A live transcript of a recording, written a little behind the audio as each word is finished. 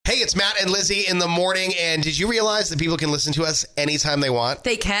It's Matt and Lizzie in the morning. And did you realize that people can listen to us anytime they want?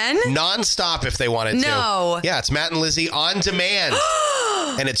 They can? Non-stop if they wanted to. No. Yeah, it's Matt and Lizzie on demand.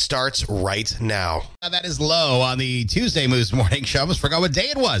 And it starts right now. That is low on the Tuesday Moose Morning Show. I almost forgot what day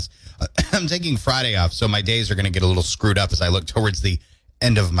it was. I'm taking Friday off, so my days are going to get a little screwed up as I look towards the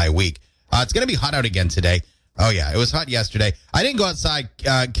end of my week. It's going to be hot out again today. Oh, yeah, it was hot yesterday. I didn't go outside.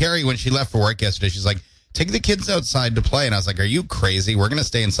 Carrie, when she left for work yesterday, she's like, take the kids outside to play. And I was like, are you crazy? We're going to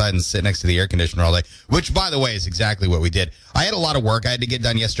stay inside and sit next to the air conditioner all day, which, by the way, is exactly what we did. I had a lot of work I had to get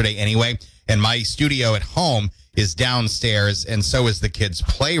done yesterday anyway, and my studio at home is downstairs, and so is the kids'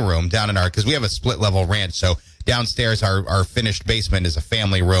 playroom down in because we have a split-level ranch, so downstairs, our finished basement is a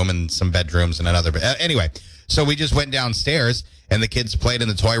family room and some bedrooms and another. Anyway, so we just went downstairs, and the kids played in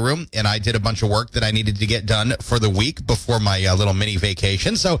the toy room, and I did a bunch of work that I needed to get done for the week before my little mini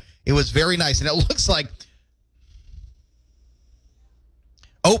vacation. So it was very nice, and it looks like...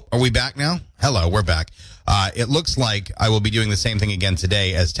 Oh, are we back now? Hello, we're back. It looks like I will be doing the same thing again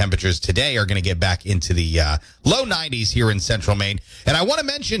today, as temperatures today are going to get back into the low 90s here in central Maine. And I want to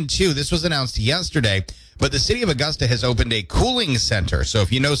mention, too, this was announced yesterday, but the city of Augusta has opened a cooling center. So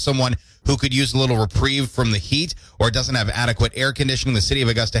if you know someone who could use a little reprieve from the heat or doesn't have adequate air conditioning, the city of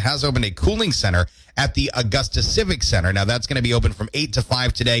Augusta has opened a cooling center at the Augusta Civic Center. Now, that's going to be open from 8 to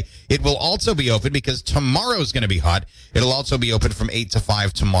 5 today. It will also be open because tomorrow's going to be hot. It'll also be open from 8 to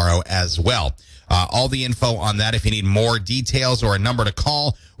 5 tomorrow as well. All the info on that, if you need more details or a number to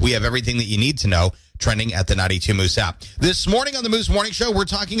call, we have everything that you need to know trending at the 92 Moose app. This morning on the Moose Morning Show, we're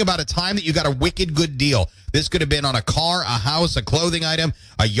talking about a time that you got a wicked good deal. This could have been on a car, a house, a clothing item,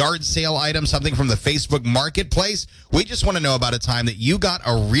 a yard sale item, something from the Facebook Marketplace. We just want to know about a time that you got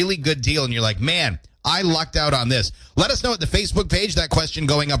a really good deal and you're like, man, I lucked out on this. Let us know at the Facebook page, that question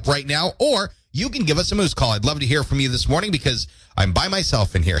going up right now, or you can give us a Moose call. I'd love to hear from you this morning because I'm by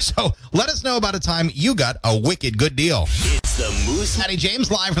myself in here. So let us know about a time you got a wicked good deal. It's the Moose. Patty James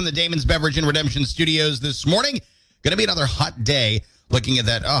live from the Damon's Beverage and Redemption Studios this morning. Going to be another hot day. Looking at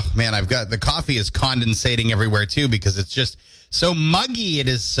that, oh man, I've got the coffee is condensating everywhere too because it's just so muggy. It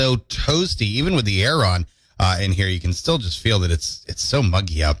is so toasty. Even with the air on in here, you can still just feel that it's so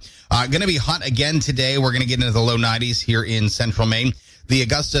muggy out. Going to be hot again today. We're going to get into the low 90s here in central Maine. The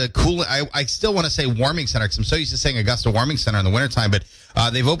Augusta cooling, I still want to say warming center because I'm so used to saying Augusta Warming Center in the wintertime, but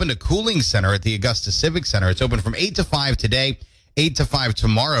they've opened a cooling center at the Augusta Civic Center. It's open from 8 to 5 today, 8 to 5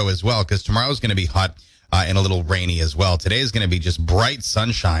 tomorrow as well, because tomorrow's going to be hot and a little rainy as well. Today is going to be just bright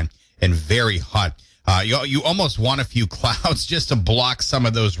sunshine and very hot. You almost want a few clouds just to block some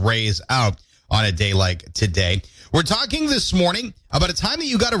of those rays out on a day like today. We're talking this morning about a time that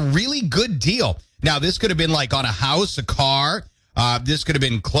you got a really good deal. Now, this could have been like on a house, a car. This could have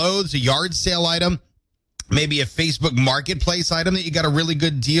been clothes, a yard sale item, maybe a Facebook Marketplace item that you got a really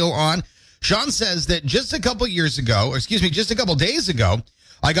good deal on. Sean says that just a couple days ago,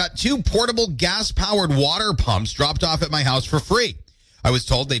 I got 2 portable gas-powered water pumps dropped off at my house for free. I was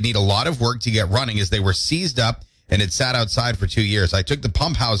told they'd need a lot of work to get running as they were seized up and had sat outside for 2 years. I took the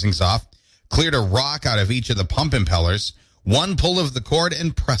pump housings off, cleared a rock out of each of the pump impellers, 1 pull of the cord,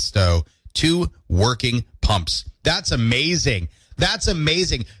 and presto, 2 working pumps. That's amazing. That's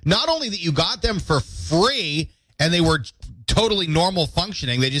amazing. Not only that you got them for free and they were totally normal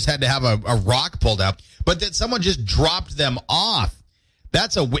functioning, they just had to have a rock pulled out, but that someone just dropped them off.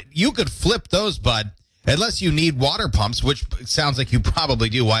 You could flip those, bud, unless you need water pumps, which sounds like you probably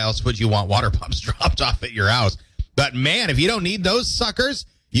do. Why else would you want water pumps dropped off at your house? But man, if you don't need those suckers,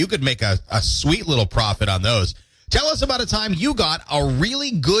 you could make a sweet little profit on those. Tell us about a time you got a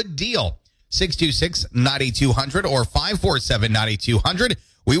really good deal. 626-9200 or 547-9200.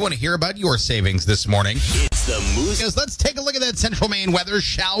 We want to hear about your savings this morning. It's the Moose. Let's take a look at that central Maine weather,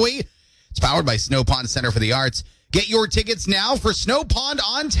 shall we? It's powered by Snow Pond Center for the Arts. Get your tickets now for Snow Pond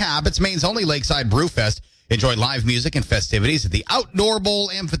on tap. It's Maine's only lakeside brewfest. Enjoy live music and festivities at the Outdoor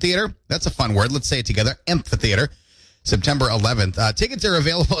Bowl Amphitheater. That's a fun word. Let's say it together. Amphitheater. September 11th. Tickets are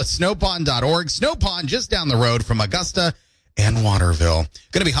available at snowpond.org. Snow Pond just down the road from Augusta and Waterville.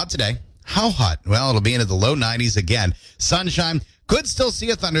 Going to be hot today. How hot? Well, it'll be into the low 90s again. Sunshine. Could still see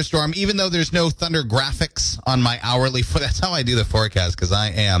a thunderstorm, even though there's no thunder graphics on my hourly. That's how I do the forecast, because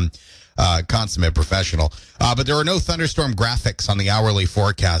I am consummate professional. But there are no thunderstorm graphics on the hourly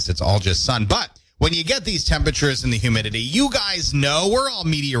forecast. It's all just sun. But when you get these temperatures and the humidity, you guys know, we're all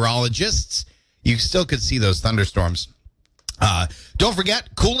meteorologists, you still could see those thunderstorms. Don't forget,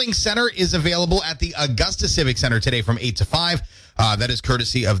 Cooling Center is available at the Augusta Civic Center today from 8 to 5. That is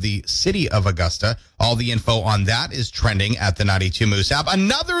courtesy of the city of Augusta. All the info on that is trending at the 92 Moose app.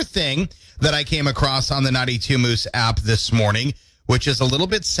 Another thing that I came across on the 92 Moose app this morning which is a little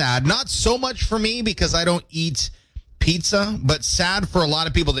bit sad. Not so much for me because I don't eat pizza, but sad for a lot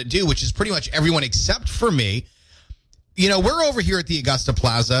of people that do, which is pretty much everyone except for me. You know, we're over here at the Augusta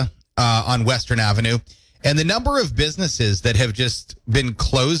Plaza on Western Avenue, and the number of businesses that have just been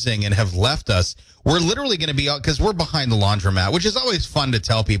closing and have left us, we're literally going to be out because we're behind the laundromat, which is always fun to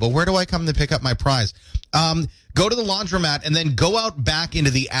tell people, where do I come to pick up my prize? Go to the laundromat and then go out back into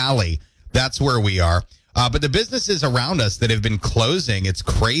the alley. That's where we are. But the businesses around us that have been closing, it's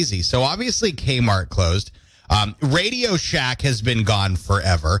crazy. So obviously Kmart closed. Radio Shack has been gone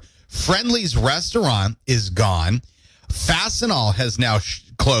forever. Friendly's restaurant is gone. Fastenal has now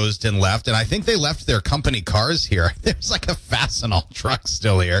closed and left, and I think they left their company cars here. There's like a Fastenal truck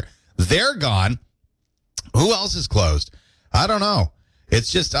still here. They're gone. Who else is closed? I don't know.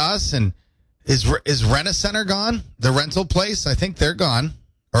 It's just us, and is Rent-A-Center gone? The rental place? I think they're gone.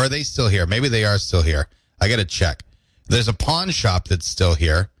 Or are they still here? Maybe they are still here. I got to check. There's a pawn shop that's still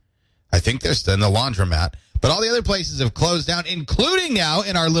here. I think they're still in the laundromat. But all the other places have closed down, including now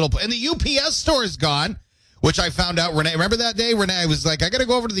in our little... And the UPS store is gone, which I found out. Renee, remember that day? Renee was like, I got to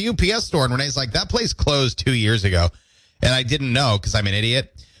go over to the UPS store. And Renee's like, that place closed 2 years ago. And I didn't know because I'm an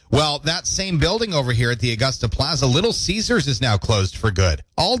idiot. Well, that same building over here at the Augusta Plaza, Little Caesars is now closed for good.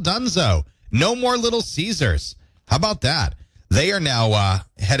 All donezo. No more Little Caesars. How about that? They are now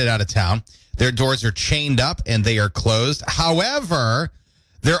headed out of town. Their doors are chained up and they are closed. However...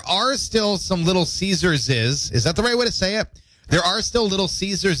 there are still some Little Caesars is that the right way to say it? There are still Little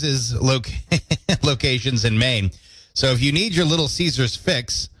Caesars locations in Maine. So if you need your Little Caesars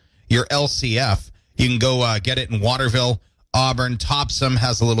fix, your LCF, you can go get it in Waterville, Auburn. Topsom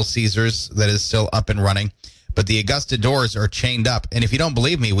has a Little Caesars that is still up and running. But the Augusta doors are chained up. And if you don't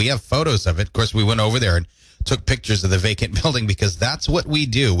believe me, we have photos of it. Of course, we went over there and took pictures of the vacant building because that's what we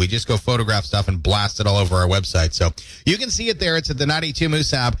do. We just go photograph stuff and blast it all over our website. So you can see it there. It's at the 92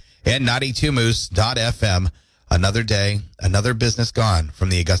 Moose app and 92moose.fm. Another day, another business gone from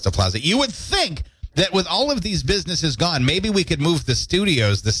the Augusta Plaza. You would think that with all of these businesses gone, maybe we could move the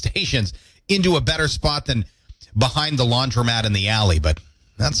studios, the stations, into a better spot than behind the laundromat in the alley. But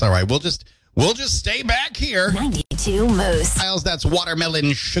that's all right. We'll just stay back here. 92 Moose. Miles, that's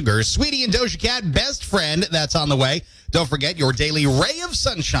Watermelon Sugar. Sweetie and Doja Cat, Best Friend, that's on the way. Don't forget your daily ray of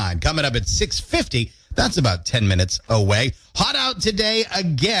sunshine coming up at 6:50. That's about 10 minutes away. Hot out today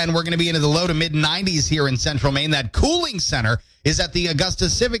again. We're going to be into the low to mid 90s here in Central Maine. That cooling center is at the Augusta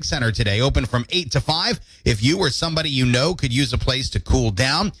Civic Center today, open from 8 to 5. If you or somebody you know could use a place to cool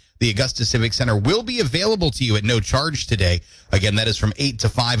down, the Augusta Civic Center will be available to you at no charge today. Again, that is from 8 to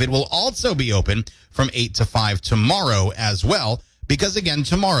 5. It will also be open from 8 to 5 tomorrow as well, because, again,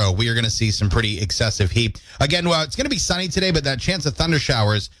 tomorrow we are going to see some pretty excessive heat. Again, well, it's going to be sunny today, but that chance of thunder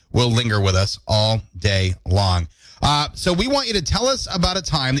showers will linger with us all day long. So we want you to tell us about a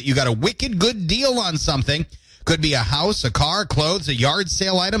time that you got a wicked good deal on something. Could be a house, a car, clothes, a yard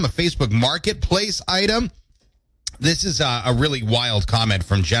sale item, a Facebook Marketplace item. This is a really wild comment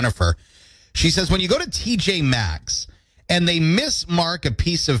from Jennifer. She says, when you go to TJ Maxx and they mismark a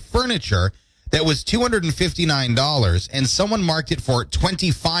piece of furniture that was $259 and someone marked it for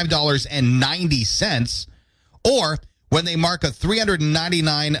 $25.90, or when they mark a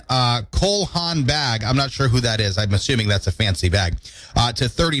 $399 Cole Haan bag, I'm not sure who that is, I'm assuming that's a fancy bag, to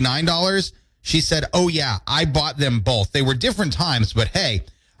 $39, she said, oh yeah, I bought them both. They were different times, but hey,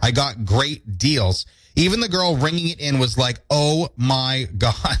 I got great deals. Even the girl ringing it in was like, oh my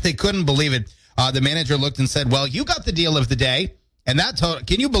God, they couldn't believe it. The manager looked and said, well, you got the deal of the day. And that total,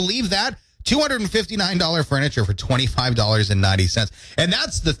 can you believe that? $259 furniture for $25.90. And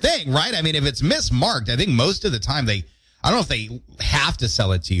that's the thing, right? I mean, if it's mismarked, I think most of the time I don't know if they have to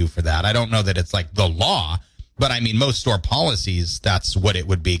sell it to you for that. I don't know that it's like the law, but I mean, most store policies, that's what it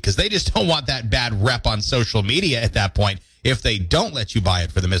would be, because they just don't want that bad rep on social media at that point if they don't let you buy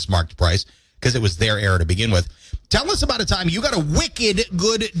it for the mismarked price, because it was their error to begin with. Tell us about a time you got a wicked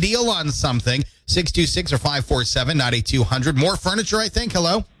good deal on something. 626 or 547-9200. More furniture, I think.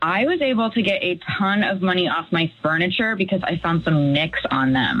 Hello? I was able to get a ton of money off my furniture because I found some nicks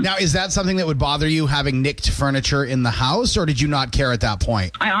on them. Now, is that something that would bother you, having nicked furniture in the house, or did you not care at that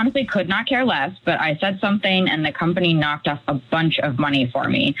point? I honestly could not care less, but I said something and the company knocked off a bunch of money for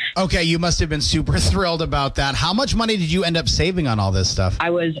me. Okay, you must have been super thrilled about that. How much money did you end up saving on all this stuff? I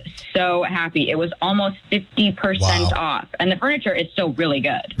was so happy. It was almost 50% off, and the furniture is still really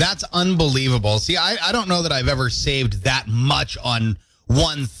good. That's unbelievable. See, I don't know that I've ever saved that much on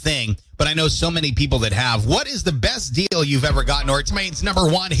one thing, but I know so many people that have. What is the best deal you've ever gotten? Or it's Maine's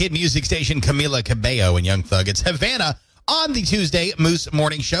 #1 hit music station, Camila Cabello and Young Thug. It's Havana on the Tuesday Moose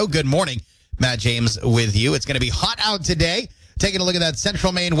Morning Show. Good morning. Matt James with you. It's going to be hot out today. Taking a look at that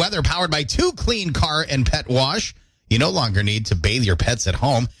Central Maine weather powered by 2 Clean Car and Pet Wash. You no longer need to bathe your pets at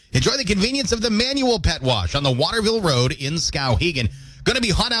home. Enjoy the convenience of the manual pet wash on the Waterville Road in Skowhegan. Going to be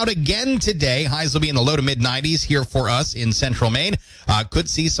hot out again today. Highs will be in the low to mid-90s here for us in Central Maine. Could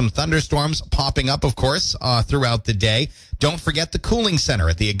see some thunderstorms popping up, of course, throughout the day. Don't forget the cooling center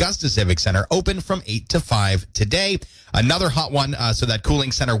at the Augusta Civic Center, open from 8 to 5 today. Another hot one, so that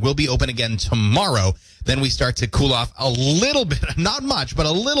cooling center will be open again tomorrow. Then we start to cool off a little bit, not much, but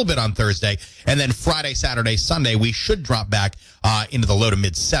a little bit on Thursday. And then Friday, Saturday, Sunday, we should drop back into the low to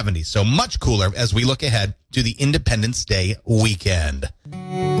mid-70s. So much cooler as we look ahead to the Independence Day weekend.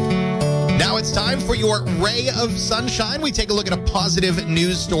 Now it's time for your ray of sunshine. We take a look at a positive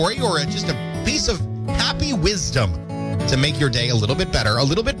news story or just a piece of happy wisdom to make your day a little bit better, a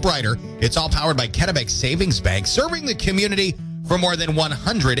little bit brighter. It's all powered by Kennebec Savings Bank, serving the community for more than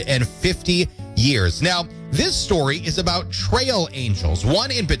 150 years. Now, this story is about trail angels.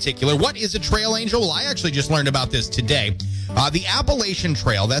 One in particular. What is a trail angel? Well, I actually just learned about this today. The Appalachian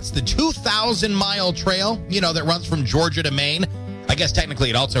Trail, that's the 2,000-mile trail, that runs from Georgia to Maine. I guess technically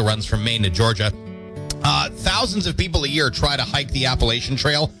it also runs from Maine to Georgia. Thousands of people a year try to hike the Appalachian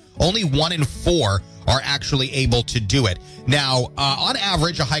Trail. Only 1 in 4 are actually able to do it. Now, on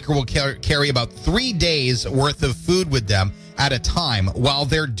average, a hiker will carry about 3 days worth of food with them at a time while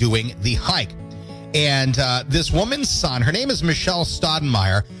they're doing the hike. And this woman's son, her name is Michelle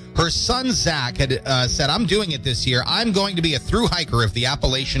Stoudemire. Her son, Zach, had said, I'm doing it this year. I'm going to be a through hiker of the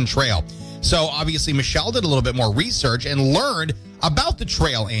Appalachian Trail. So obviously, Michelle did a little bit more research and learned about the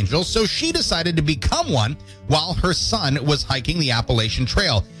trail angels. So she decided to become one while her son was hiking the Appalachian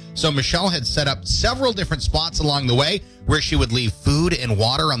Trail. So Michelle had set up several different spots along the way where she would leave food and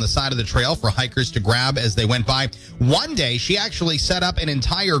water on the side of the trail for hikers to grab as they went by. One day, she actually set up an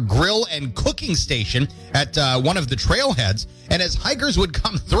entire grill and cooking station at one of the trailheads. And as hikers would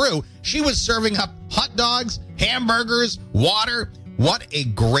come through, she was serving up hot dogs, hamburgers, water. What a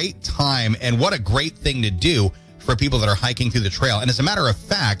great time and what a great thing to do for people that are hiking through the trail. And as a matter of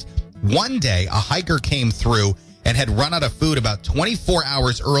fact, one day a hiker came through and had run out of food about 24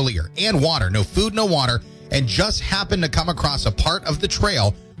 hours earlier and water, no food, no water, and just happened to come across a part of the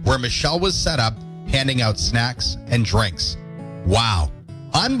trail where Michelle was set up handing out snacks and drinks. Wow.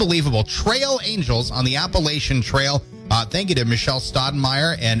 Unbelievable. Trail angels on the Appalachian Trail. Thank you to Michelle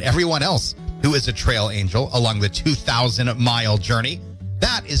Stoudemire and everyone else who is a trail angel along the 2,000-mile journey.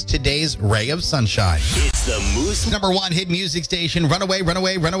 That is today's ray of sunshine. It's the Moose. #1 hit music station, Runaway,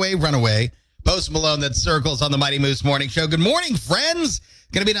 Runaway, Runaway, Runaway. Post Malone, that circles on the Mighty Moose Morning Show. Good morning, friends.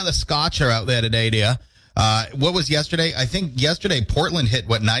 Going to be another scotcher out there today, dear. What was yesterday? I think yesterday Portland hit,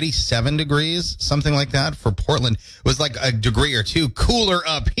 97 degrees? Something like that for Portland. It was like a degree or two cooler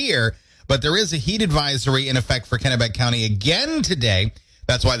up here, but there is a heat advisory in effect for Kennebec County again today.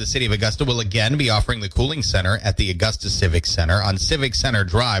 That's why the city of Augusta will again be offering the cooling center at the Augusta Civic Center on Civic Center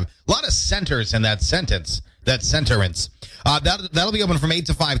Drive. A lot of centers in that sentence, that centerance. That'll be open from 8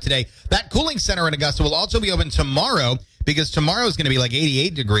 to 5 today. That cooling center in Augusta will also be open tomorrow because tomorrow is going to be like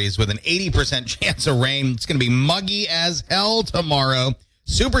 88 degrees with an 80% chance of rain. It's going to be muggy as hell tomorrow.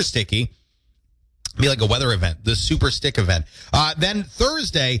 Super sticky. Be like a weather event, the super stick event. Then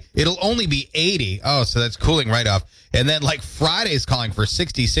Thursday, it'll only be 80. Oh, so that's cooling right off. And then like Friday's calling for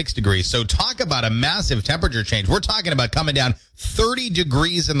 66 degrees. So talk about a massive temperature change. We're talking about coming down 30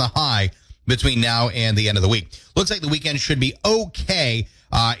 degrees in the high between now and the end of the week. Looks like the weekend should be okay.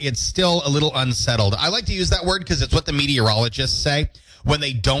 It's still a little unsettled. I like to use that word because it's what the meteorologists say when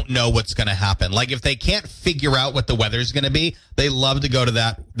they don't know what's going to happen. Like if they can't figure out what the weather's going to be, they love to go to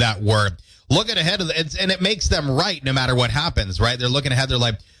that word. Looking ahead of it, and it makes them right no matter what happens, right? They're looking ahead. They're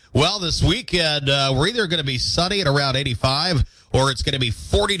like, well, this weekend, we're either going to be sunny at around 85 or it's going to be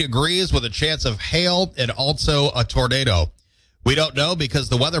 40 degrees with a chance of hail and also a tornado. We don't know because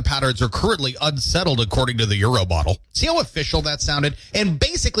the weather patterns are currently unsettled according to the Euromodel. See how official that sounded? And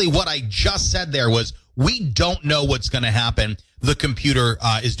basically what I just said there was we don't know what's going to happen. The computer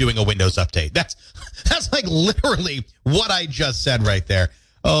is doing a Windows update. That's like literally what I just said right there.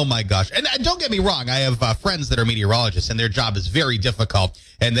 Oh, my gosh. And don't get me wrong. I have friends that are meteorologists, and their job is very difficult,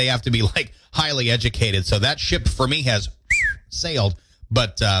 and they have to be, like, highly educated. So that ship, for me, has sailed.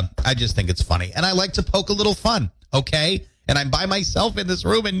 But I just think it's funny. And I like to poke a little fun, okay? And I'm by myself in this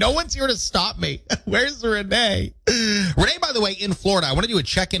room, and no one's here to stop me. Where's Renee? Renee, by the way, in Florida. I want to do a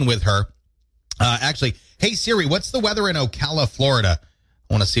check-in with her. Actually, hey, Siri, what's the weather in Ocala, Florida?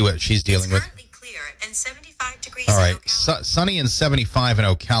 I want to see what she's dealing with. Currently clear and 75 degrees. All right, sunny and 75 in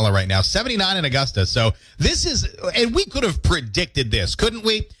Ocala right now, 79 in Augusta. So this is, and we could have predicted this, couldn't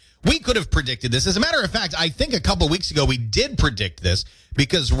we? we could have predicted this. As a matter of fact, I think a couple weeks ago we did predict this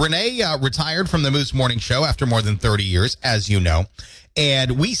because Renee retired from the Moose Morning Show after more than 30 years, as you know.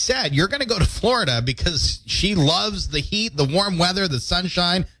 And we said, you're going to go to Florida because she loves the heat, the warm weather, the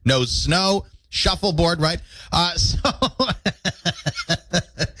sunshine, no snow, shuffleboard, right? So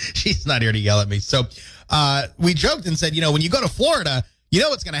she's not here to yell at me. So we joked and said, when you go to Florida, you know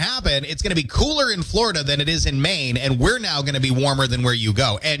what's going to happen? It's going to be cooler in Florida than it is in Maine, and we're now going to be warmer than where you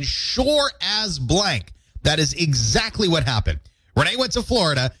go. And sure as blank, that is exactly what happened. Renee went to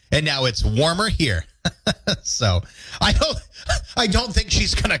Florida, and now it's warmer here. So I don't think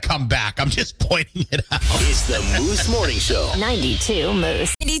she's going to come back. I'm just pointing it out. It's the Moose Morning Show. 92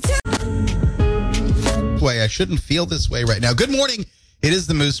 Moose. 92. Way I shouldn't feel this way right now. Good morning. It is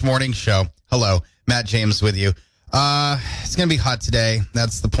the Moose Morning Show. Hello, Matt James with you. It's going to be hot today.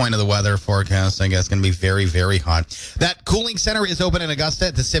 That's the point of the weather forecast, I guess. It's going to be very, very hot. That cooling center is open in Augusta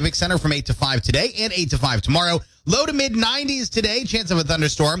at the Civic Center from 8 to 5 today and 8 to 5 tomorrow. Low to mid 90s today. Chance of a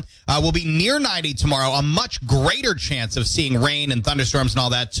thunderstorm will be near 90 tomorrow. A much greater chance of seeing rain and thunderstorms and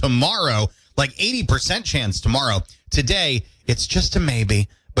all that tomorrow. Like 80% chance tomorrow. Today, it's just a maybe,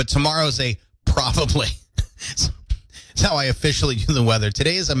 but tomorrow's a probably. That's how I officially do the weather.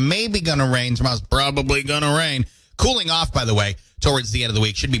 Today is a maybe going to rain. Tomorrow's probably going to rain. Cooling off, by the way, towards the end of the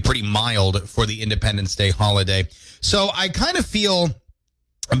week. Should be pretty mild for the Independence Day holiday. So I kind of feel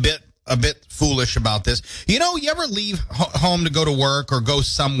a bit foolish about this. You ever leave home to go to work or go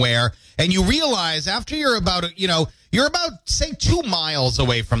somewhere and you realize after you're about, say 2 miles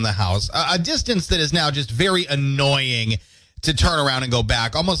away from the house, a distance that is now just very annoying to turn around and go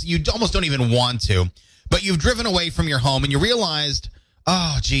back. You almost don't even want to, but you've driven away from your home and you realized,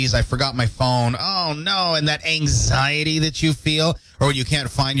 oh, geez, I forgot my phone. Oh, no. And that anxiety that you feel or when you can't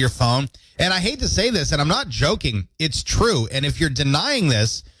find your phone. And I hate to say this, and I'm not joking. It's true. And if you're denying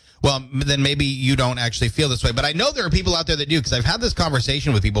this, well, then maybe you don't actually feel this way. But I know there are people out there that do, because I've had this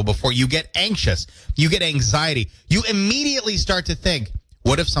conversation with people before. You get anxious. You get anxiety. You immediately start to think,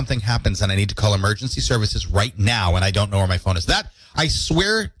 what if something happens and I need to call emergency services right now and I don't know where my phone is? That, I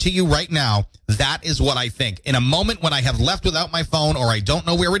swear to you right now, that is what I think. In a moment when I have left without my phone or I don't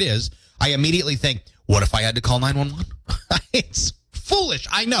know where it is, I immediately think, what if I had to call 911? It's foolish.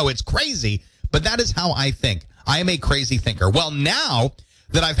 I know, it's crazy, but that is how I think. I am a crazy thinker. Well, now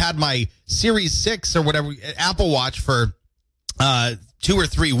that I've had my Series 6 or whatever Apple Watch for 2 or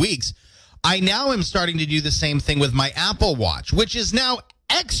 3 weeks, I now am starting to do the same thing with my Apple Watch, which is now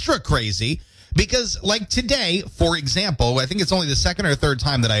extra crazy because, like today, for example, I think it's only the second or third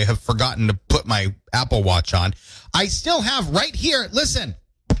time that I have forgotten to put my Apple Watch on. I still have right here, listen,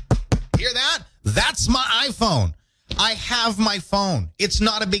 hear that? That's my iPhone. I have my phone. It's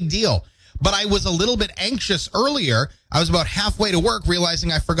not a big deal. But I was a little bit anxious earlier. I was about halfway to work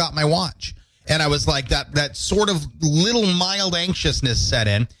realizing I forgot my watch. And I was like, that sort of little mild anxiousness set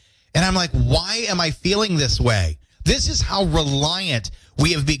in. And I'm like, why am I feeling this way? This is how reliant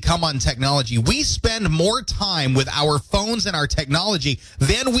we have become on technology. We spend more time with our phones and our technology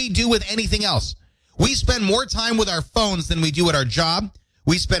than we do with anything else. We spend more time with our phones than we do at our job.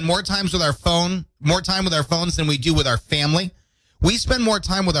 We spend more time with our phones than we do with our family. We spend more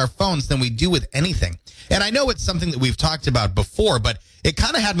time with our phones than we do with anything. And I know it's something that we've talked about before, but it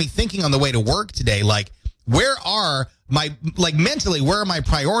kind of had me thinking on the way to work today, like, where are my, like, mentally, where are my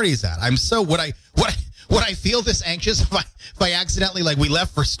priorities at? I'm so, would I feel this anxious if I accidentally, like, we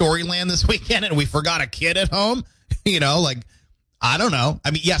left for Storyland this weekend and we forgot a kid at home? I don't know.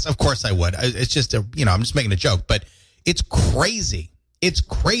 I mean, yes, of course I would. It's just, I'm just making a joke, but it's crazy. It's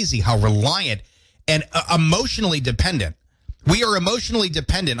crazy how reliant and emotionally dependent. We are emotionally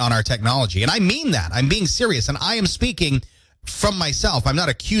dependent on our technology. And I mean that. I'm being serious. And I am speaking from myself. I'm not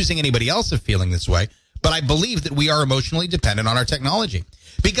accusing anybody else of feeling this way, but I believe that we are emotionally dependent on our technology.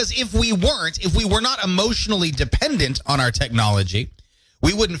 Because if we were not emotionally dependent on our technology,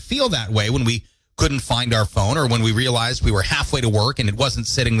 we wouldn't feel that way when we couldn't find our phone or when we realized we were halfway to work and it wasn't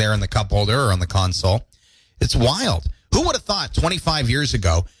sitting there in the cup holder or on the console. It's wild. Who would have thought 25 years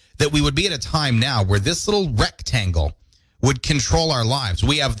ago that we would be at a time now where this little rectangle would control our lives?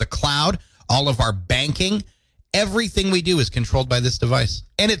 We have the cloud, all of our banking, everything we do is controlled by this device.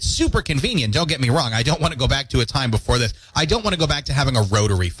 And it's super convenient. Don't get me wrong. I don't want to go back to a time before this. I don't want to go back to having a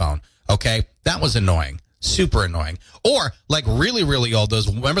rotary phone. Okay? That was annoying. Super annoying. Or like really, really old,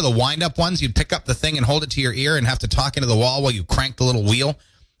 those, remember the wind-up ones? You'd pick up the thing and hold it to your ear and have to talk into the wall while you cranked the little wheel.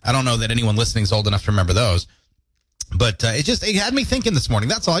 I don't know that anyone listening is old enough to remember those. But it had me thinking this morning.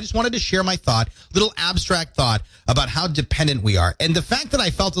 That's all. I just wanted to share my thought, little abstract thought about how dependent we are. And the fact that I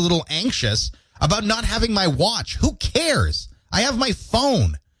felt a little anxious about not having my watch. Who cares? I have my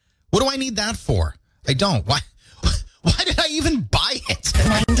phone. What do I need that for? I don't. Why did I even buy it?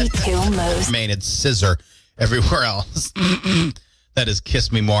 92 Moose. Man, it's scissor everywhere else. That is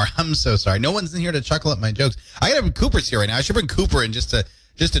Kiss Me More. I'm so sorry. No one's in here to chuckle at my jokes. I gotta have Cooper's here right now. I should bring Cooper in just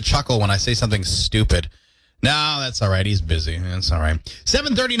to chuckle when I say something stupid. No, that's all right. He's busy. That's all right.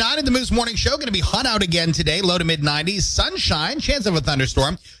 7:39 in the Moose Morning Show. Going to be hot out again today. Low to mid-90s. Sunshine. Chance of a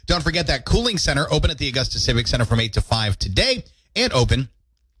thunderstorm. Don't forget that cooling center open at the Augusta Civic Center from 8 to 5 today and open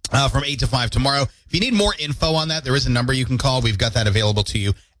from 8 to 5 tomorrow. If you need more info on that, there is a number you can call. We've got that available to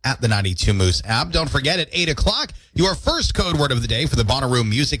you at the 92 Moose app. Don't forget, at 8 o'clock, your first code word of the day for the Bonnaroo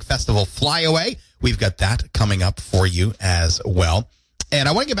Music Festival Flyaway. We've got that coming up for you as well. And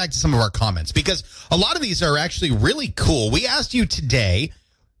I want to get back to some of our comments because a lot of these are actually really cool. We asked you today,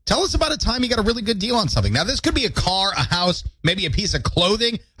 tell us about a time you got a really good deal on something. Now, this could be a car, a house, maybe a piece of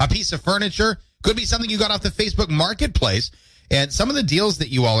clothing, a piece of furniture. Could be something you got off the Facebook Marketplace. And some of the deals that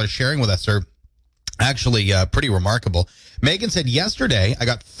you all are sharing with us are actually pretty remarkable. Megan said, yesterday, I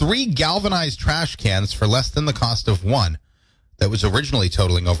got 3 galvanized trash cans for less than the cost of one that was originally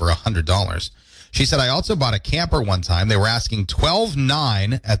totaling over $100. She said, I also bought a camper one time. They were asking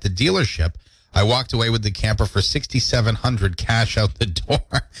 $12,900 at the dealership. I walked away with the camper for $6,700 cash out the door.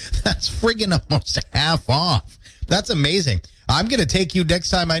 That's friggin' almost half off. That's amazing. I'm going to take you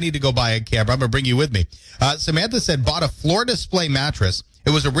next time I need to go buy a camper. I'm going to bring you with me. Samantha said, bought a floor display mattress. It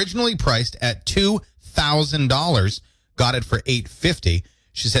was originally priced at $2,000. Got it for $850.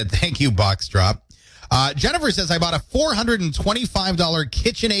 She said, thank you, Box Drop. Jennifer says, I bought a $425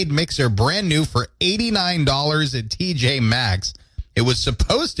 KitchenAid mixer, brand new, for $89 at TJ Maxx. It was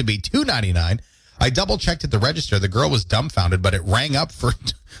supposed to be $299. I double-checked at the register. The girl was dumbfounded, but it rang up for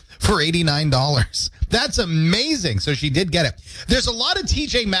 $89. That's amazing. So she did get it. There's a lot of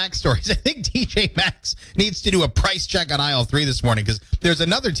TJ Maxx stories. I think TJ Maxx needs to do a price check on aisle 3 this morning because there's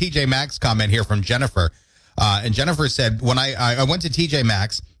another TJ Maxx comment here from Jennifer. And Jennifer said, when I went to TJ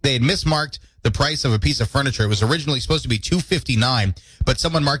Maxx, they had mismarked the price of a piece of furniture. It was originally supposed to be $259, but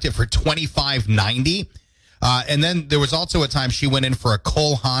someone marked it for $25.90. And then there was also a time she went in for a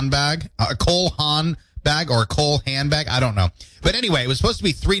Cole Haan bag, or a Cole handbag. I don't know. But anyway, it was supposed to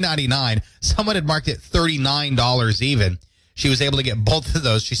be $399. Someone had marked it $39 even. She was able to get both of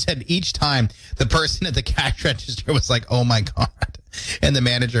those. She said each time the person at the cash register was like, oh my God. And the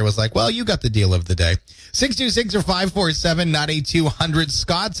manager was like, well, you got the deal of the day. 626 or 547 98200.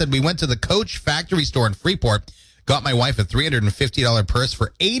 Scott said, we went to the Coach factory store in Freeport. Got my wife a $350 purse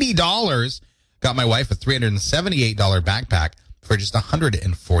for $80. Got my wife a $378 backpack for just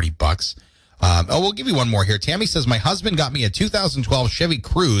 $140. We'll give you one more here. Tammy says, my husband got me a 2012 Chevy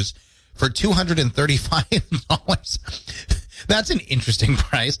Cruze for $235. That's an interesting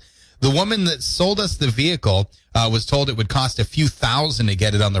price. The woman that sold us the vehicle was told it would cost a few thousand to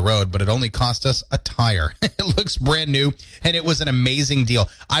get it on the road, but it only cost us a tire. It looks brand new, and it was an amazing deal.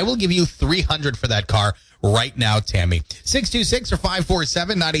 I will give you $300 for that car right now, Tammy. 626 or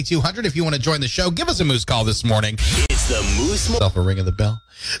 547 9200. If you want to join the show, give us a Moose call this morning. It's the Moose Morning. Self a ring of the bell.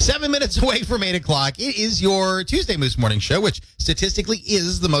 7 minutes away from 8 o'clock. It is your Tuesday Moose Morning Show, which statistically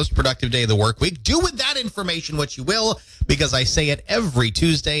is the most productive day of the work week. Do with that information what you will, because I say it every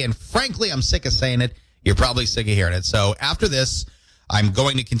Tuesday, and frankly, I'm sick of saying it. You're probably sick of hearing it. So after this, I'm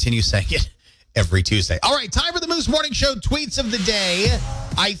going to continue saying it every Tuesday. All right, time for the Moose Morning Show tweets of the day.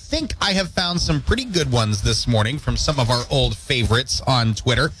 I think I have found some pretty good ones this morning from some of our old favorites on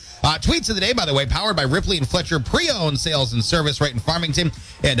Twitter. Tweets of the day, by the way, powered by Ripley and Fletcher Pre-Owned Sales and Service right in Farmington.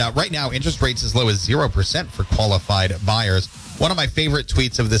 And right now, interest rates as low as 0% for qualified buyers. One of my favorite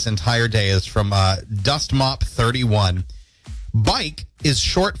tweets of this entire day is from DustMop31. Bike is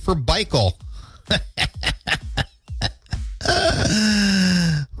short for Bikel.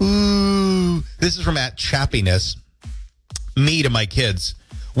 Ooh. This is from @Chappiness. Me to my kids.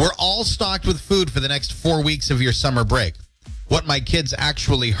 We're all stocked with food for the next 4 weeks of your summer break. What my kids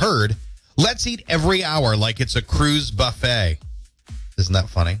actually heard, let's eat every hour like it's a cruise buffet. Isn't that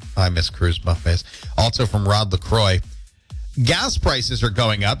funny? I miss cruise buffets. Also from Rod LaCroix. Gas prices are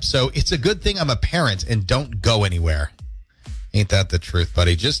going up, so it's a good thing I'm a parent and don't go anywhere. Ain't that the truth,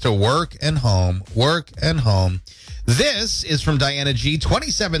 buddy? Just to work and home, work and home. This is from Diana G,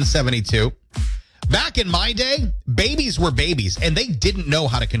 2772. Back in my day, babies were babies, and they didn't know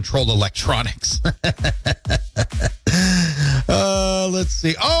how to control electronics. Let's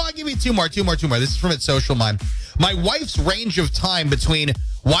see. Oh, I'll give you two more. This is from It's Social Mind. My wife's range of time between,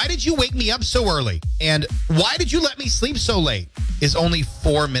 why did you wake me up so early? And why did you let me sleep so late? Is only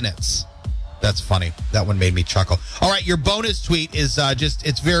 4 minutes. That's funny. That one made me chuckle. All right, your bonus tweet is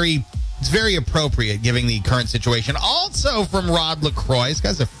it's very It's very appropriate given the current situation. Also from Rod LaCroix. This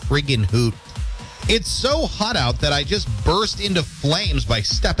guy's a friggin' hoot. It's so hot out that I just burst into flames by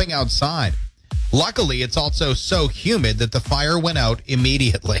stepping outside. Luckily, it's also so humid that the fire went out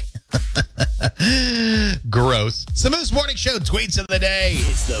immediately. Gross. It's the Moose Morning Show tweets of the day.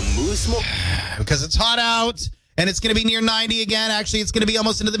 It's the Moose Morning. Because it's hot out and it's going to be near 90 again. Actually, it's going to be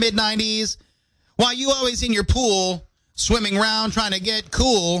almost into the mid-90s. While you always in your pool, swimming around, trying to get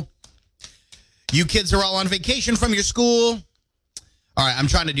cool. You kids are all on vacation from your school. All right, I'm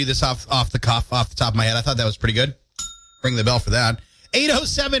trying to do this off the cuff, off the top of my head. I thought that was pretty good. Ring the bell for that.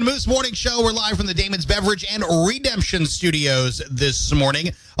 8:07 Moose Morning Show. We're live from the Damon's Beverage and Redemption Studios this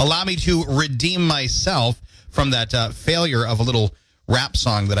morning. Allow me to redeem myself from that failure of a little rap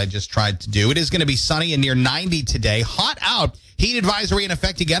song that I just tried to do. It is going to be sunny and near 90 today. Hot out. Heat advisory in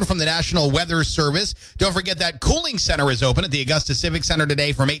effect again from the National Weather Service. Don't forget that Cooling Center is open at the Augusta Civic Center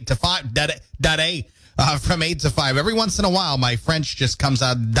today from 8 to 5. From 8 to 5. Every once in a while, my French just comes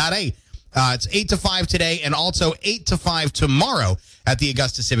out. It's 8 to 5 today and also 8 to 5 tomorrow at the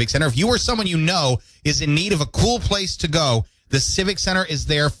Augusta Civic Center. If you or someone you know is in need of a cool place to go, the Civic Center is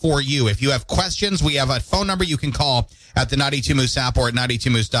there for you. If you have questions, we have a phone number you can call at the 92 Moose app or at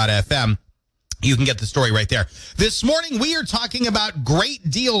 92moose.fm. You can get the story right there. This morning, we are talking about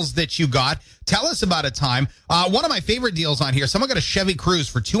great deals that you got. Tell us about a time. One of my favorite deals on here, someone got a Chevy Cruze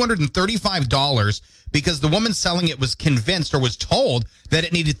for $235 because the woman selling it was convinced or was told that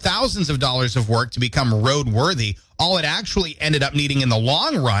it needed thousands of dollars of work to become roadworthy. All it actually ended up needing in the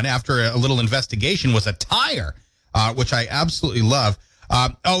long run after a little investigation was a tire, which I absolutely love.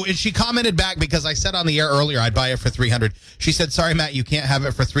 And she commented back because I said on the air earlier I'd buy it for $300. She said, "Sorry, Matt, you can't have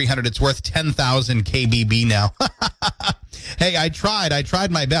it for $300. It's worth 10,000 KBB now." Hey, I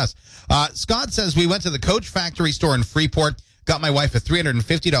tried my best. Scott says we went to the Coach Factory store in Freeport, got my wife a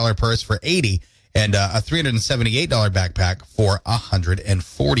 $350 purse for $80 and a $378 backpack for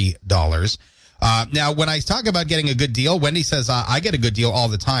 $140. Now, when I talk about getting a good deal, Wendy says I get a good deal all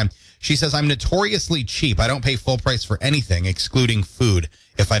the time. She says, "I'm notoriously cheap. I don't pay full price for anything, excluding food,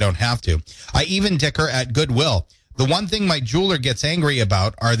 if I don't have to. I even dicker at Goodwill. The one thing my jeweler gets angry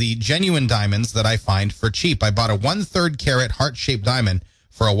about are the genuine diamonds that I find for cheap. I bought a 1/3 carat heart-shaped diamond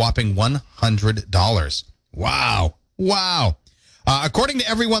for a whopping $100. Wow. According to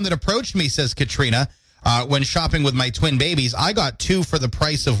everyone that approached me," says Katrina, "when shopping with my twin babies, I got 2 for the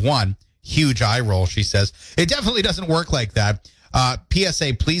price of 1. Huge eye roll," she says. It definitely doesn't work like that.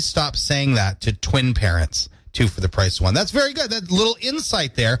 PSA, please stop saying that to twin parents. 2 for the price of 1. That's very good. That little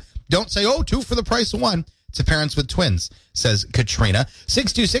insight there. Don't say, 2 for the price of 1 to parents with twins, says Katrina.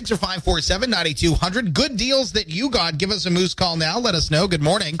 626 or 547-9200. Good deals that you got. Give us a Moose call now. Let us know. Good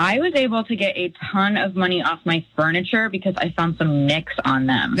morning. I was able to get a ton of money off my furniture because I found some nicks on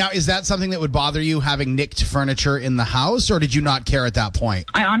them. Now, is that something that would bother you, having nicked furniture in the house, or did you not care at that point?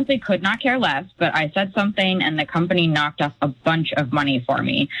 I honestly could not care less, but I said something and the company knocked off a bunch of money for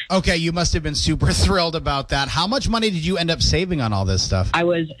me. Okay, you must have been super thrilled about that. How much money did you end up saving on all this stuff? I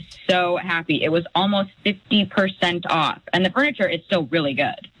was so happy. It was almost 50% off, and the furniture is still really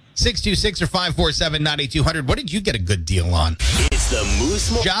good. 626 or 547-9200. What did you get a good deal on? It's the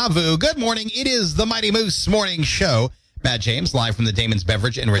Moose Morning. Javu, good morning. It is the Mighty Moose Morning Show. Matt James, live from the Damon's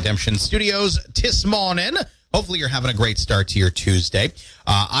Beverage and Redemption Studios this morning. Hopefully you're having a great start to your Tuesday.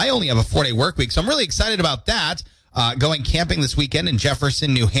 I only have a 4-day work week, so I'm really excited about that. Going camping this weekend in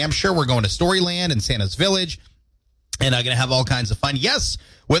Jefferson, New Hampshire. We're going to Storyland and Santa's Village. And I'm going to have all kinds of fun. Yes,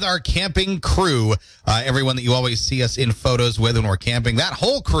 with our camping crew. Everyone that you always see us in photos with when we're camping. That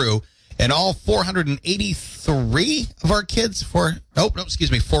whole crew and all 483 of our kids.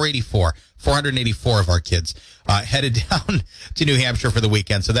 484. 484 of our kids headed down to New Hampshire for the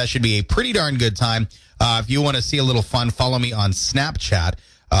weekend. So that should be a pretty darn good time. If you want to see a little fun, follow me on Snapchat.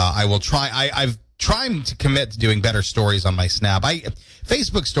 I will try. I've trying to commit to doing better stories on my Snap.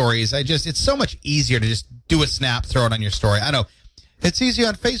 Facebook stories, it's so much easier to just do a snap, throw it on your story. I know it's easier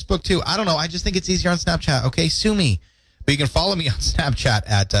on Facebook too. I don't know. I just think it's easier on Snapchat. Okay, sue me. But you can follow me on Snapchat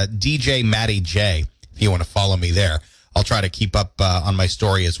at DJ Matty J if you want to follow me there. I'll try to keep up on my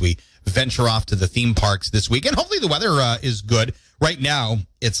story as we venture off to the theme parks this week. And hopefully the weather is good. Right now,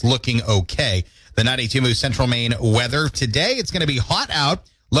 it's looking okay. The 92 Moose Central Maine weather today, it's going to be hot out.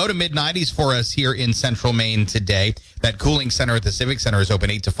 Low to mid-90s for us here in Central Maine today. That cooling center at the Civic Center is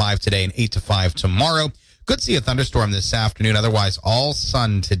open 8 to 5 today and 8 to 5 tomorrow. Could see a thunderstorm this afternoon. Otherwise, all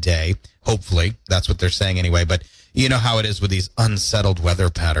sun today. Hopefully. That's what they're saying anyway. But you know how it is with these unsettled weather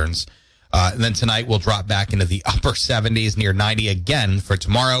patterns. And then tonight, we'll drop back into the upper 70s, near 90 again for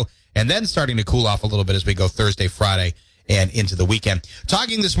tomorrow. And then starting to cool off a little bit as we go Thursday, Friday, and into the weekend.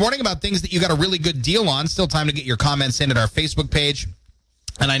 Talking this morning about things that you got a really good deal on. Still time to get your comments in at our Facebook page.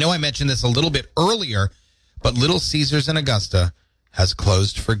 And I know I mentioned this a little bit earlier, but Little Caesars in Augusta has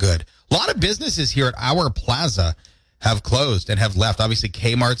closed for good. A lot of businesses here at our plaza have closed and have left. Obviously,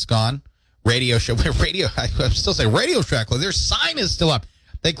 Kmart's gone. Radio Shack, I'm still saying Radio Shack. Their sign is still up.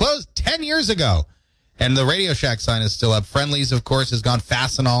 They closed 10 years ago, and the Radio Shack sign is still up. Friendly's, of course, has gone.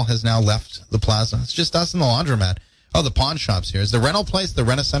 Fastenal has now left the plaza. It's just us and the laundromat. Oh, the pawn shop's here. Is the rental place, the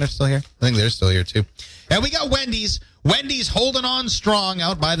Rent-A-Center, still here? I think they're still here, too. And we got Wendy's. Wendy's holding on strong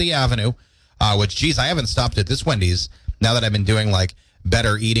out by the avenue, which, geez, I haven't stopped at this Wendy's now that I've been doing, like,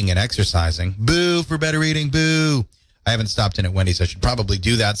 better eating and exercising. Boo for better eating, boo. I haven't stopped in at Wendy's. I should probably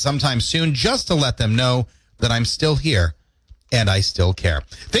do that sometime soon just to let them know that I'm still here and I still care.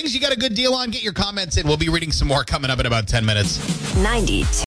 Things you got a good deal on, get your comments in. We'll be reading some more coming up in about 10 minutes. 92.